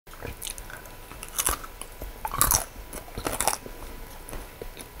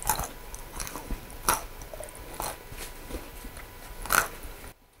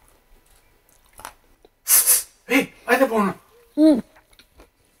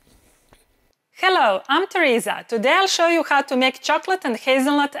Hello, I'm Tereza. Today I'll show you how to make chocolate and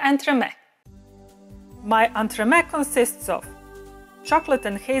hazelnut entremet. My entremet consists of chocolate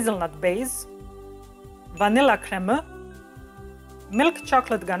and hazelnut base, vanilla creme, milk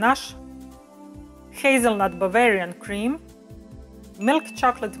chocolate ganache, hazelnut Bavarian cream, milk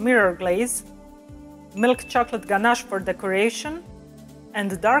chocolate mirror glaze, milk chocolate ganache for decoration,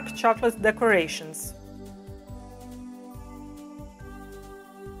 and dark chocolate decorations.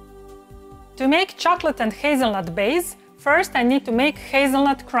 To make chocolate and hazelnut base, first I need to make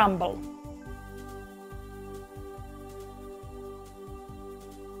hazelnut crumble.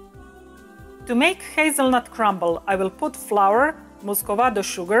 To make hazelnut crumble, I will put flour, muscovado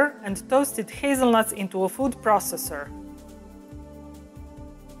sugar, and toasted hazelnuts into a food processor.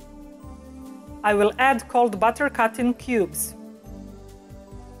 I will add cold butter cut in cubes.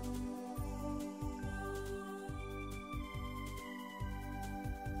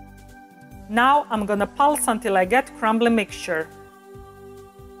 Now I'm gonna pulse until I get crumbly mixture.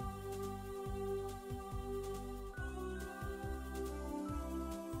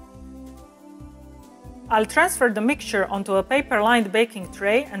 I'll transfer the mixture onto a paper-lined baking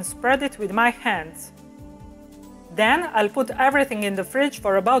tray and spread it with my hands. Then I'll put everything in the fridge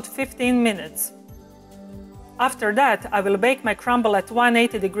for about 15 minutes. After that, I will bake my crumble at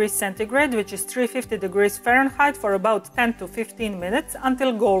 180 degrees centigrade, which is 350 degrees Fahrenheit, for about 10 to 15 minutes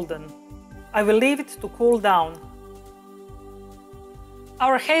until golden. I will leave it to cool down.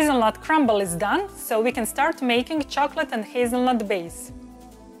 Our hazelnut crumble is done, so we can start making chocolate and hazelnut base.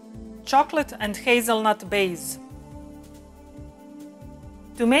 Chocolate and hazelnut base.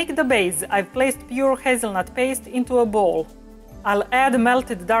 To make the base, I've placed pure hazelnut paste into a bowl. I'll add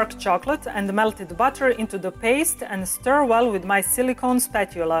melted dark chocolate and melted butter into the paste and stir well with my silicone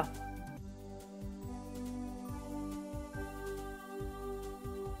spatula.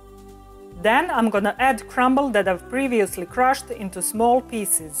 Then I'm gonna add crumble that I've previously crushed into small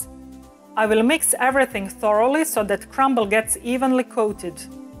pieces. I will mix everything thoroughly so that crumble gets evenly coated.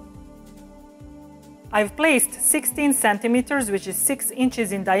 I've placed 16 centimeters, which is 6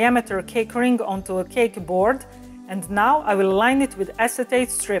 inches in diameter cake ring onto a cake board, and now I will line it with acetate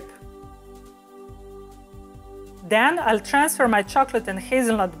strip. Then I'll transfer my chocolate and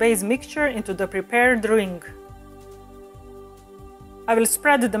hazelnut base mixture into the prepared ring. I will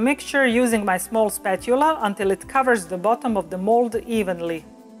spread the mixture using my small spatula until it covers the bottom of the mold evenly.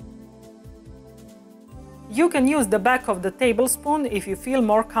 You can use the back of the tablespoon if you feel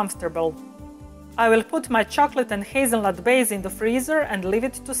more comfortable. I will put my chocolate and hazelnut base in the freezer and leave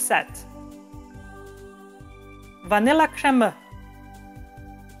it to set. Vanilla creme.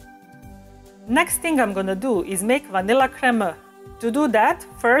 Next thing I'm gonna do is make vanilla creme. To do that,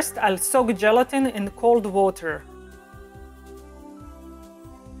 first I'll soak gelatin in cold water.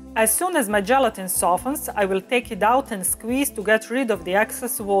 As soon as my gelatin softens, I will take it out and squeeze to get rid of the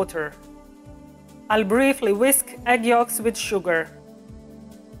excess water. I'll briefly whisk egg yolks with sugar.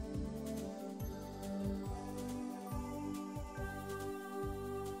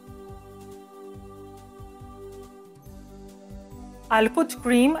 I'll put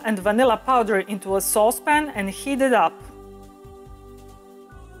cream and vanilla powder into a saucepan and heat it up.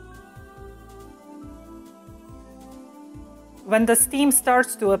 When the steam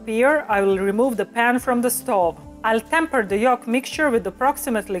starts to appear, I will remove the pan from the stove. I'll temper the yolk mixture with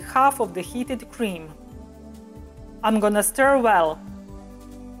approximately half of the heated cream. I'm gonna stir well.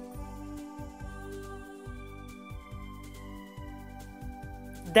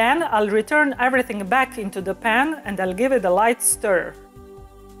 Then I'll return everything back into the pan and I'll give it a light stir.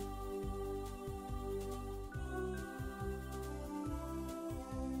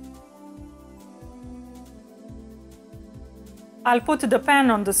 I'll put the pan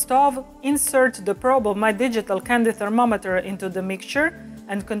on the stove, insert the probe of my digital candy thermometer into the mixture,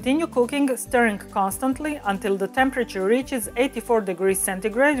 and continue cooking, stirring constantly until the temperature reaches 84 degrees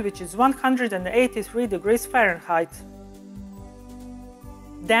centigrade, which is 183 degrees Fahrenheit.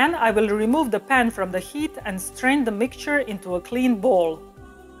 Then I will remove the pan from the heat and strain the mixture into a clean bowl.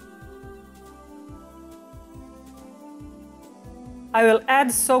 I will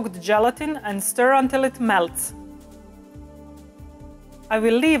add soaked gelatin and stir until it melts. I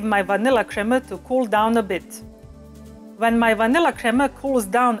will leave my vanilla creme to cool down a bit. When my vanilla creme cools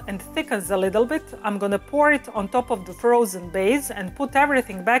down and thickens a little bit, I'm gonna pour it on top of the frozen base and put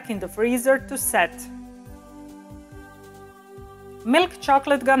everything back in the freezer to set. Milk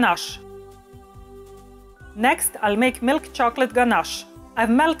chocolate ganache. Next, I'll make milk chocolate ganache. I've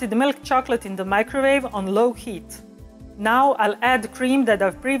melted milk chocolate in the microwave on low heat. Now I'll add cream that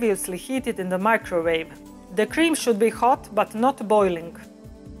I've previously heated in the microwave. The cream should be hot but not boiling.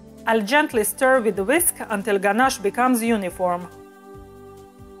 I'll gently stir with the whisk until ganache becomes uniform.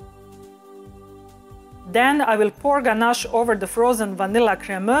 Then I will pour ganache over the frozen vanilla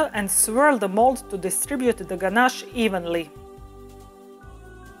crème and swirl the mold to distribute the ganache evenly.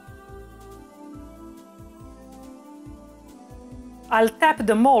 I'll tap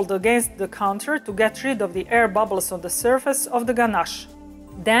the mold against the counter to get rid of the air bubbles on the surface of the ganache.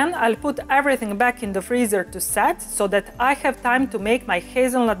 Then I'll put everything back in the freezer to set so that I have time to make my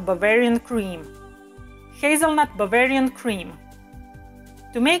hazelnut Bavarian cream. Hazelnut Bavarian cream.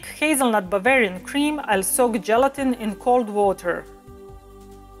 To make hazelnut Bavarian cream, I'll soak gelatin in cold water.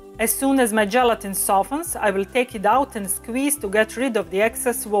 As soon as my gelatin softens, I will take it out and squeeze to get rid of the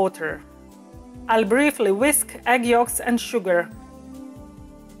excess water. I'll briefly whisk egg yolks and sugar.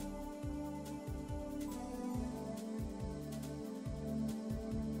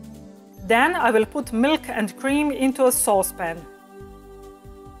 Then I will put milk and cream into a saucepan.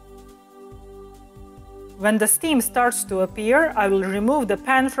 When the steam starts to appear, I will remove the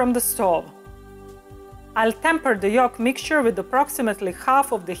pan from the stove. I'll temper the yolk mixture with approximately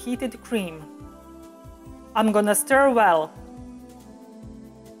half of the heated cream. I'm gonna stir well.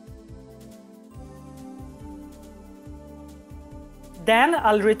 Then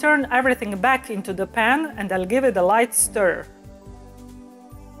I'll return everything back into the pan and I'll give it a light stir.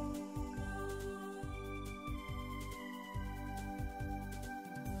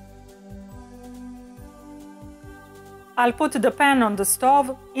 I'll put the pan on the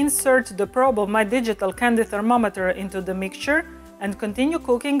stove, insert the probe of my digital candy thermometer into the mixture, and continue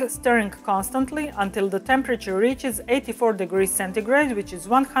cooking, stirring constantly until the temperature reaches 84 degrees centigrade, which is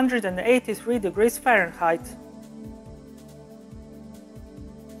 183 degrees Fahrenheit.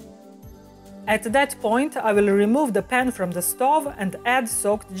 At that point, I will remove the pan from the stove and add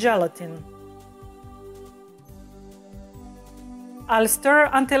soaked gelatin. I'll stir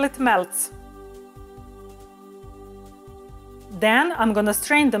until it melts. Then I'm gonna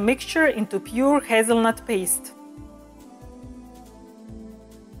strain the mixture into pure hazelnut paste.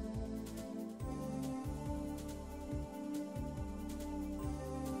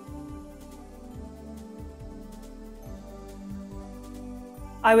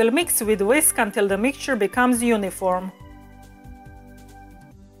 I will mix with whisk until the mixture becomes uniform.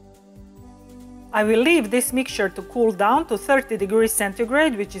 I will leave this mixture to cool down to 30 degrees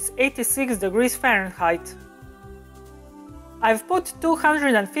centigrade, which is 86 degrees Fahrenheit. I've put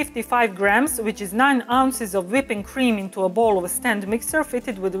 255 grams, which is 9 ounces of whipping cream into a bowl of a stand mixer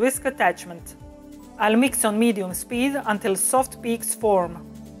fitted with whisk attachment. I'll mix on medium speed until soft peaks form.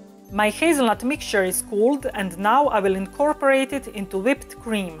 My hazelnut mixture is cooled and now I will incorporate it into whipped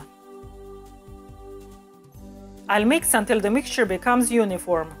cream. I'll mix until the mixture becomes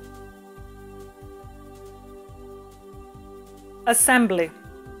uniform. Assembly.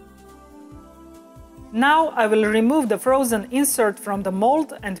 Now I will remove the frozen insert from the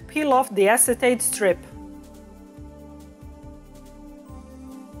mold and peel off the acetate strip.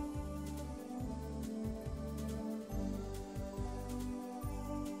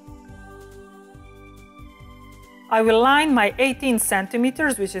 I will line my 18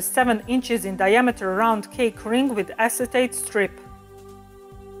 centimeters, which is 7 inches in diameter round cake ring with acetate strip.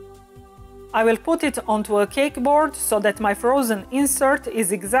 I will put it onto a cake board so that my frozen insert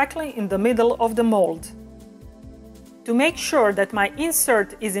is exactly in the middle of the mold. To make sure that my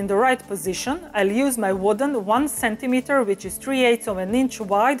insert is in the right position, I'll use my wooden 1 centimeter, which is 3/8 of an inch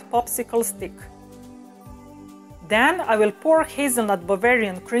wide popsicle stick. Then I will pour hazelnut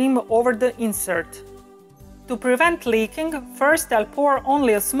Bavarian cream over the insert. To prevent leaking, first I'll pour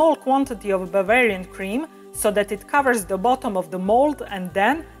only a small quantity of Bavarian cream so that it covers the bottom of the mold, and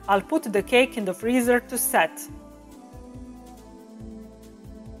then I'll put the cake in the freezer to set.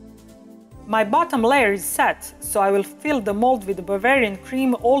 My bottom layer is set, so I will fill the mold with Bavarian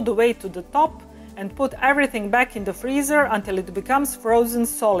cream all the way to the top and put everything back in the freezer until it becomes frozen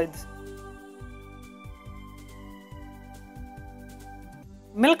solid.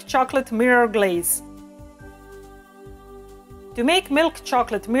 Milk chocolate mirror glaze. To make milk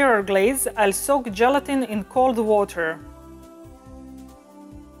chocolate mirror glaze, I'll soak gelatin in cold water.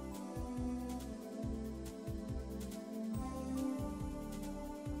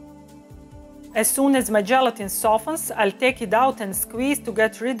 As soon as my gelatin softens, I'll take it out and squeeze to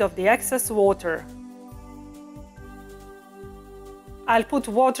get rid of the excess water. I'll put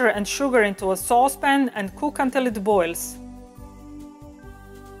water and sugar into a saucepan and cook until it boils.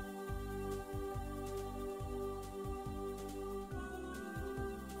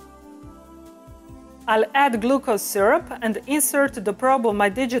 I'll add glucose syrup and insert the probe of my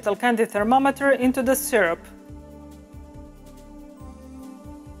digital candy thermometer into the syrup.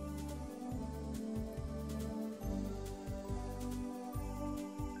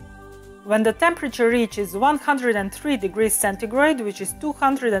 When the temperature reaches 103 degrees centigrade, which is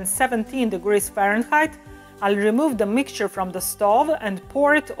 217 degrees Fahrenheit, I'll remove the mixture from the stove and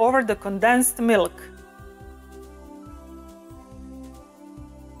pour it over the condensed milk.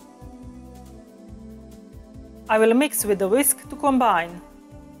 I will mix with the whisk to combine.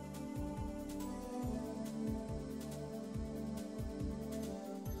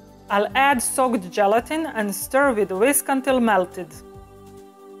 I'll add soaked gelatin and stir with the whisk until melted.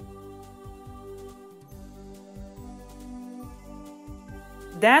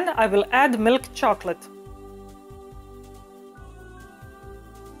 Then I will add milk chocolate.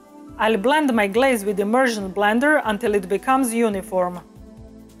 I'll blend my glaze with immersion blender until it becomes uniform.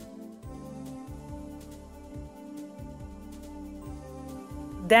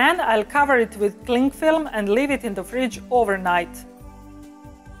 Then I'll cover it with cling film and leave it in the fridge overnight.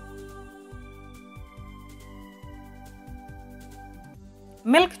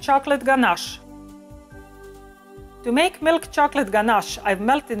 Milk chocolate ganache. To make milk chocolate ganache, I've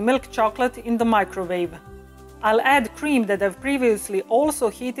melted milk chocolate in the microwave. I'll add cream that I've previously also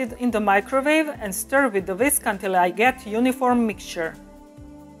heated in the microwave and stir with the whisk until I get uniform mixture.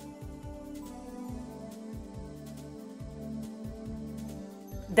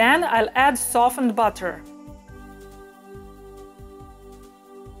 Then I'll add softened butter.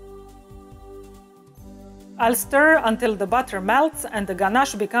 I'll stir until the butter melts and the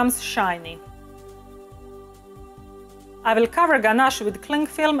ganache becomes shiny. I will cover ganache with cling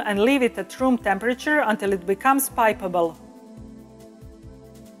film and leave it at room temperature until it becomes pipeable.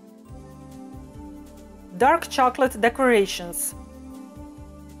 Dark chocolate decorations.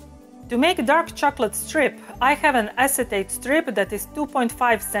 To make dark chocolate strip, I have an acetate strip that is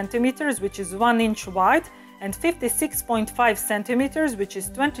 2.5 centimeters, which is 1 inch wide, and 56.5 centimeters, which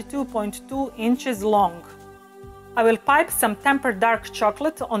is 22.2 inches long. I will pipe some tempered dark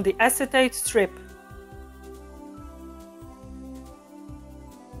chocolate on the acetate strip.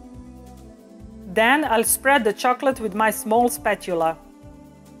 Then I'll spread the chocolate with my small spatula.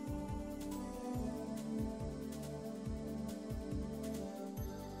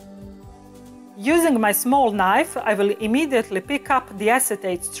 Using my small knife, I will immediately pick up the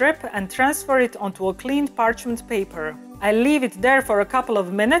acetate strip and transfer it onto a cleaned parchment paper. I leave it there for a couple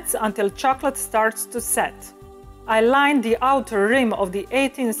of minutes until chocolate starts to set. I line the outer rim of the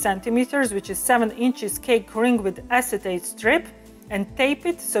 18 centimeters, which is 7 inches cake ring with acetate strip, and tape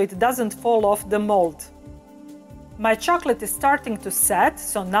it so it doesn't fall off the mold. My chocolate is starting to set,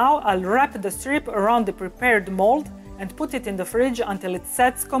 so now I'll wrap the strip around the prepared mold and put it in the fridge until it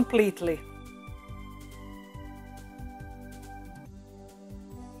sets completely.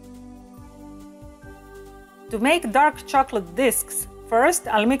 To make dark chocolate discs, first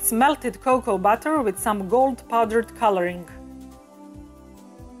I'll mix melted cocoa butter with some gold powdered coloring.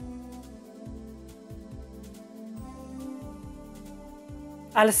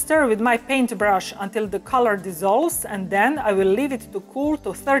 I'll stir with my paintbrush until the color dissolves, and then I will leave it to cool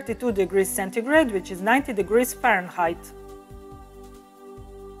to 32 degrees centigrade, which is 90 degrees Fahrenheit.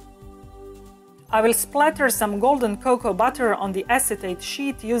 I will splatter some golden cocoa butter on the acetate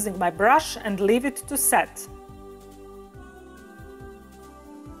sheet using my brush and leave it to set.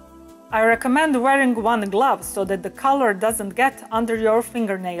 I recommend wearing one glove so that the color doesn't get under your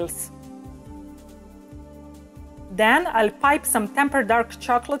fingernails. Then I'll pipe some tempered dark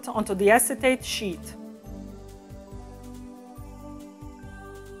chocolate onto the acetate sheet.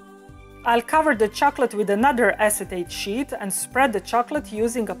 I'll cover the chocolate with another acetate sheet and spread the chocolate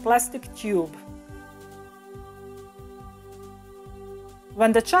using a plastic tube.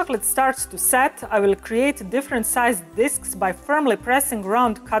 When the chocolate starts to set, I will create different sized discs by firmly pressing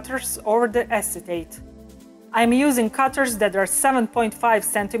round cutters over the acetate. I'm using cutters that are 7.5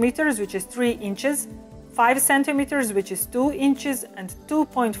 centimeters, which is 3 inches, 5 centimeters, which is 2 inches, and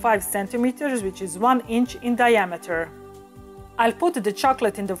 2.5 centimeters, which is 1 inch in diameter. I'll put the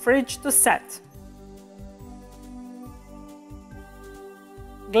chocolate in the fridge to set.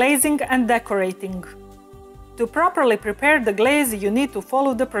 Glazing and decorating. To properly prepare the glaze, you need to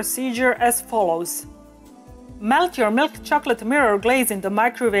follow the procedure as follows. Melt your milk chocolate mirror glaze in the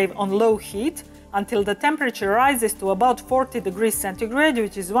microwave on low heat until the temperature rises to about 40 degrees centigrade,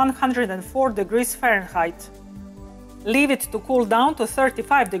 which is 104 degrees Fahrenheit. Leave it to cool down to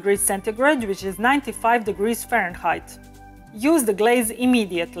 35 degrees centigrade, which is 95 degrees Fahrenheit. Use the glaze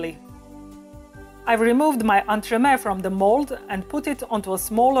immediately. I've removed my entremet from the mold and put it onto a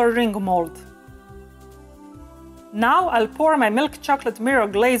smaller ring mold. Now I'll pour my milk chocolate mirror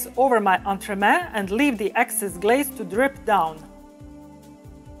glaze over my entremet and leave the excess glaze to drip down.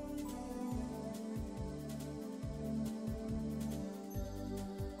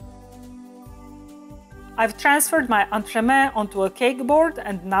 I've transferred my entremet onto a cake board,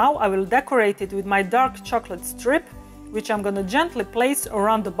 and now I will decorate it with my dark chocolate strip, which I'm gonna gently place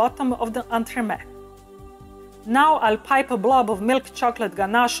around the bottom of the entremet. Now I'll pipe a blob of milk chocolate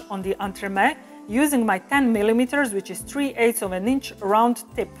ganache on the entremet using my 10 mm, which is 3/8 of an inch round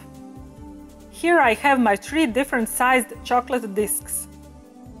tip. Here I have my 3 different sized chocolate discs.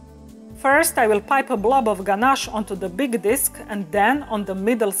 First I will pipe a blob of ganache onto the big disc and then on the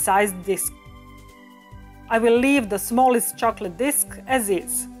middle sized disc. I will leave the smallest chocolate disc as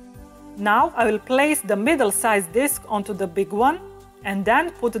is. Now I will place the middle sized disc onto the big one and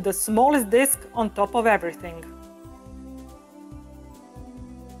then put the smallest disc on top of everything.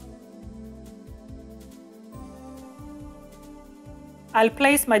 I'll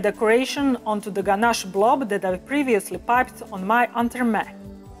place my decoration onto the ganache blob that I previously piped on my entremet.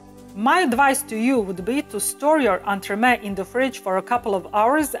 My advice to you would be to store your entremet in the fridge for a couple of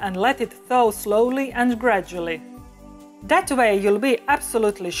hours and let it thaw slowly and gradually. That way you'll be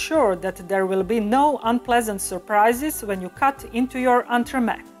absolutely sure that there will be no unpleasant surprises when you cut into your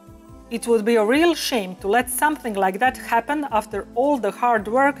entremet. It would be a real shame to let something like that happen after all the hard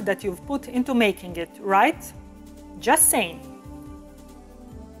work that you've put into making it, right? Just saying.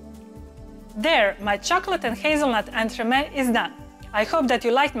 There, my chocolate and hazelnut entremet is done. I hope that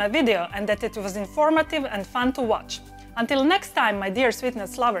you liked my video and that it was informative and fun to watch. Until next time, my dear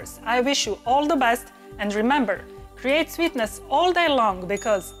sweetness lovers, I wish you all the best, and remember, create sweetness all day long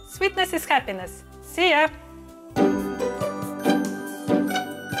because sweetness is happiness. See ya!